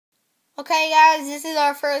Okay, guys, this is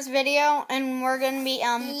our first video, and we're gonna be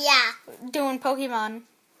doing Pokemon.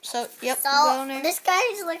 So, yep. So this guy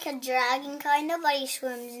is like a dragon kind of, but he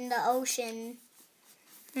swims in the ocean.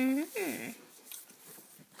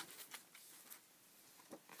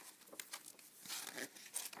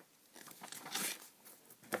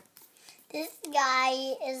 This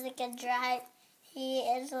guy is like a dragon. He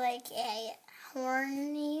is like a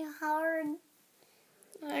horny hard.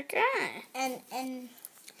 Okay. And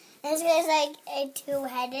this guy's like a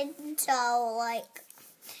two-headed, so like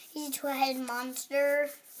he's a two-headed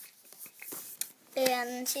monster.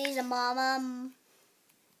 And she's a mama.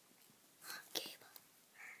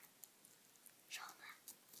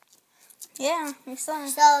 Yeah, we saw.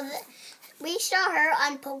 So we saw her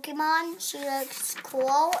on Pokemon. She looks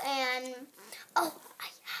cool, and oh,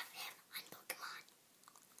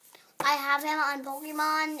 I have him on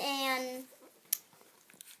Pokemon, and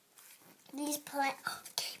these plant. Oh,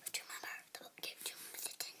 okay, but do you remember the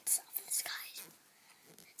tints of this guy?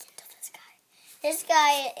 The tint of this guy. This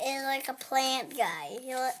guy is like a plant guy.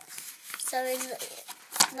 So he's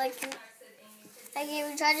like if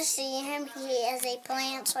you try to see him, he is a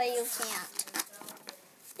plant, so you can't.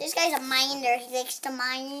 This guy's a minder. He likes to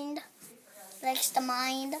mind. She's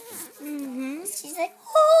like,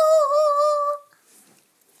 oh.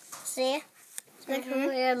 See? It's like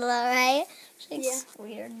weird, right? She's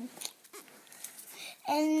weird.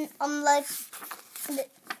 And I'm like,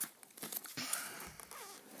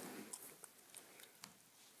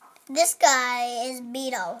 this guy is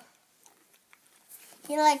Beetle.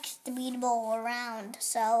 He likes to beetle around.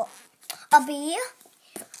 So, a bee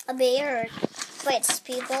bites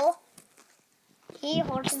people. He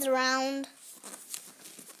horses around.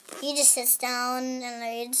 He just sits down and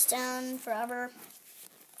lays down forever.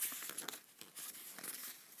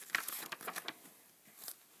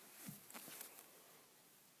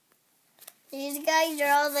 These guys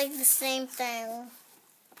are all like the same thing.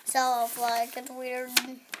 So, like, it's weird.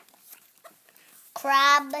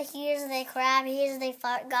 Crab, here's the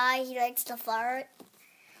fart guy. He likes to fart.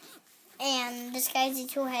 And this guy's a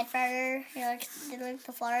two-head farter. He likes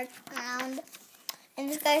to fart around. And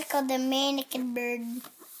this guy's called the mannequin bird.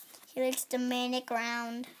 He likes to manic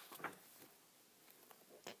around.